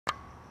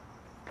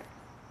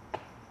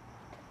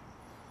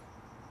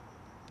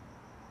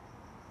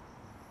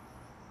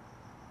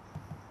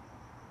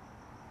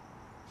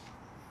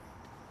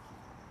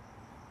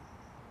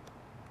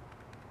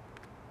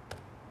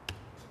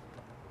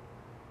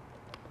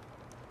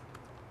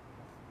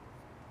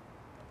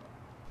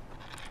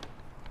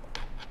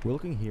We're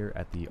looking here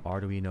at the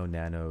Arduino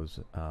Nano's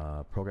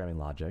programming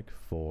logic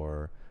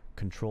for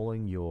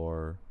controlling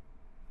your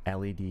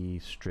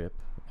LED strip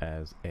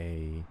as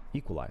a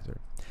equalizer.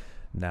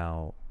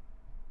 Now,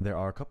 there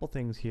are a couple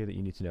things here that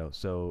you need to know.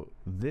 So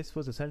this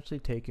was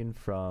essentially taken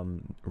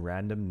from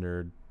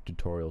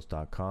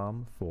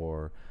randomnerdtutorials.com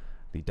for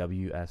the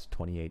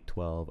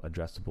WS2812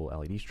 addressable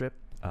LED strip,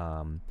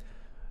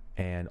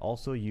 and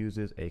also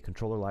uses a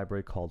controller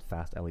library called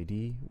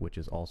FastLED, which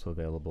is also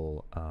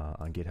available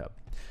on GitHub.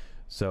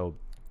 So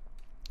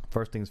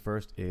first things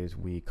first is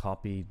we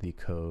copied the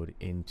code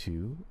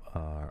into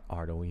our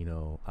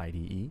Arduino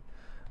IDE,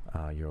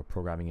 your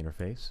programming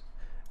interface,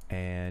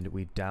 and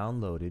we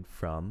downloaded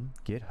from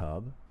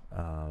GitHub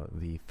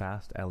the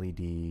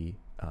FastLED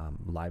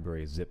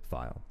library zip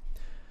file.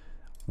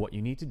 What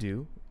you need to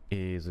do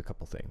is a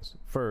couple things.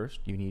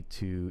 First, you need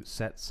to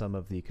set some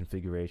of the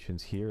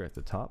configurations here at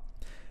the top.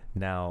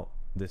 Now,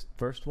 this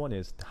first one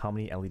is how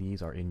many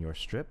LEDs are in your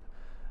strip.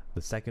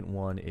 The second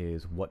one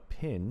is what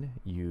pin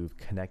you've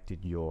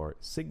connected your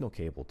signal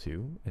cable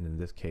to, and in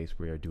this case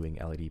we are doing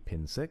LED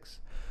pin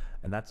 6,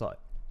 and that's all.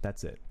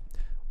 That's it.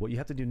 What you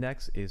have to do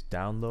next is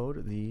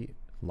download the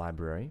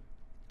library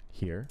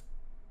here,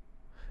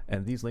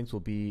 and these links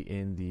will be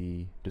in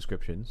the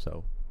description,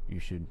 so you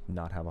should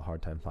not have a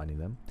hard time finding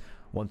them.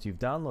 Once you've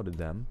downloaded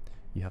them,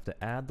 you have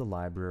to add the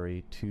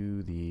library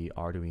to the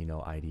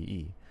Arduino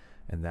IDE,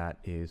 and that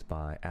is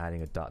by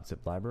adding a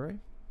 .zip library,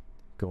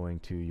 going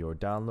to your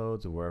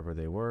downloads or wherever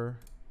they were.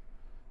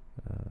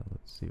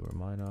 Let's see where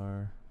mine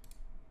are.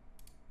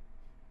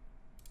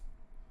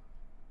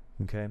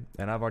 Okay,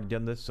 and I've already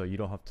done this, so you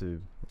don't have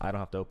to, I don't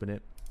have to open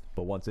it.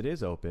 But once it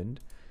is opened,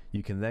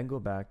 you can then go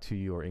back to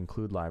your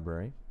include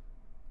library,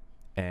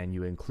 and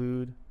you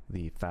include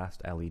the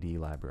FastLED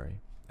library,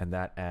 and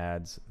that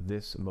adds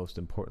this, most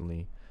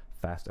importantly,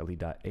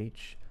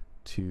 fastled.h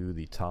to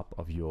the top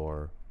of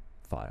your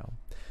file.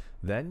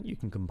 Then you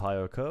can compile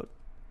your code,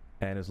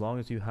 and as long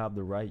as you have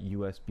the right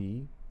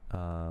USB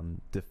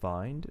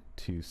defined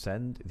to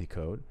send the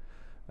code,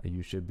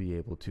 you should be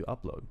able to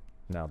upload.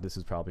 Now, this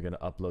is probably going to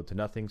upload to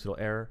nothing, so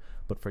it'll error,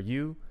 but for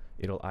you,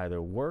 it'll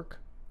either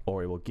work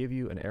or it will give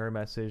you an error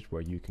message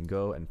where you can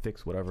go and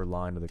fix whatever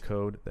line of the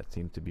code that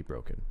seems to be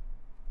broken.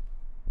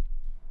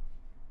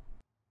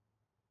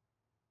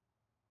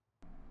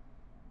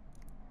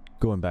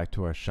 Going back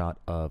to our shot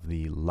of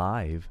the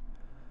live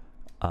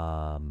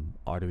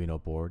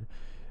Arduino board,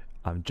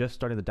 I'm just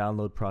starting the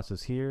download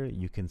process here.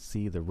 You can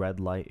see the red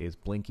light is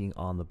blinking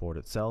on the board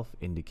itself,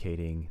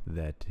 indicating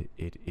that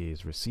it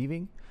is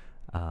receiving.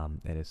 And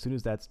as soon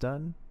as that's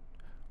done,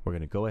 we're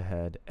going to go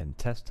ahead and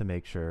test to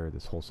make sure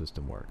this whole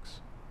system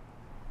works.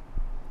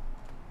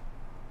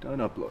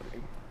 Done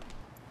uploading.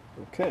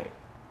 Okay.